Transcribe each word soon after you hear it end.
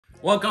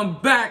Welcome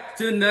back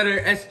to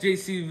another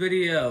SJC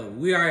video.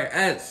 We are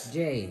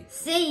J.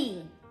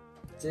 C.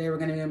 Today we're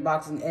going to be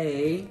unboxing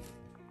a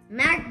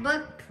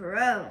MacBook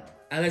Pro.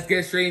 And let's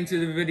get straight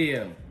into the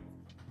video.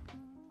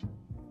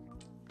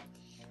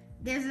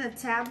 There's a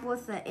tab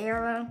with the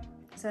arrow,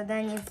 so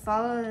then you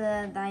follow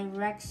the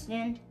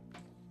direction,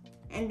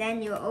 and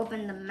then you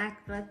open the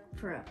MacBook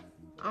Pro.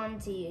 On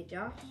to you,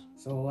 Josh.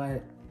 So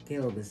what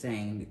Caleb is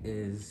saying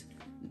is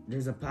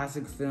there's a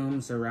plastic film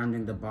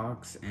surrounding the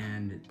box,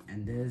 and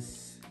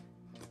this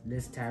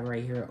tab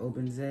right here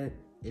opens it.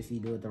 If you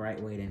do it the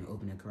right way, then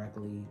open it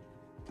correctly.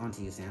 On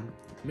to you, Sam.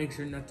 Make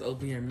sure not to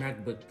open your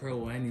MacBook Pro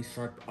with any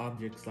sharp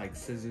objects like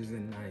scissors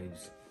and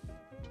knives.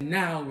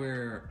 Now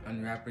we're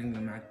unwrapping the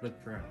MacBook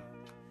Pro.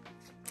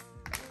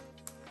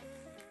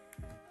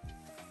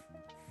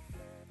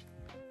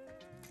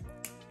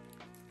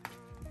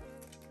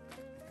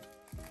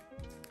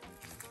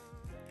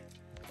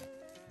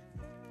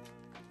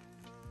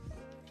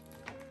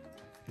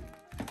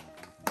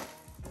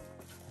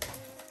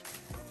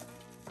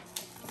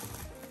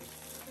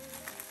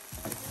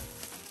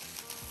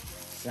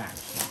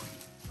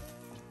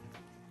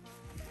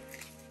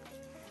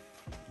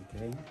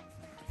 Okay,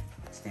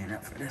 stand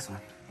up for this one.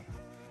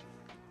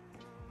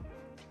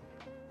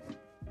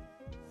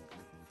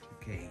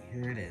 Okay,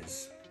 here it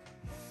is.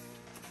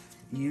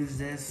 Use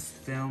this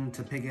film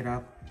to pick it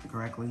up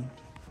correctly.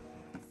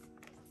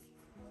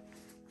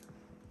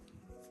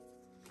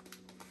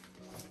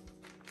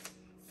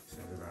 So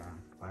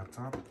the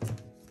laptop.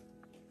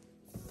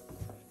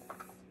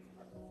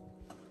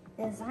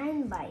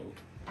 Designed by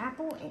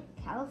Apple in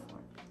California.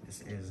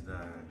 This is the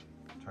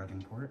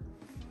charging port.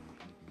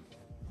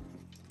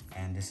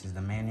 And this is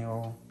the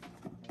manual.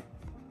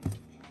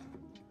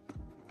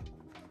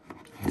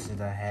 This is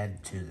the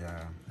head to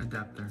the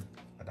Adapter.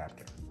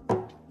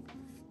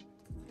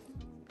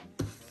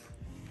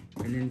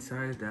 And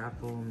inside the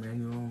Apple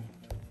manual,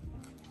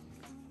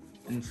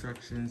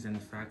 instructions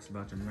and facts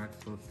about your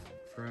MacBook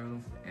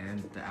Pro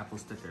and the Apple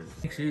stickers.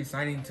 Make sure you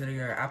sign into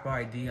your Apple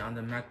ID on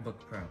the MacBook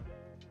Pro.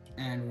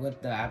 And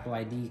with the Apple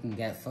ID, you can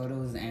get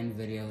photos and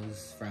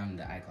videos from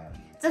the iCloud.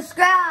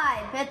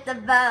 Subscribe, hit the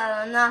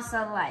bell, and also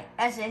like.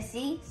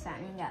 SJC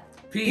signing up.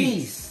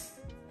 Peace.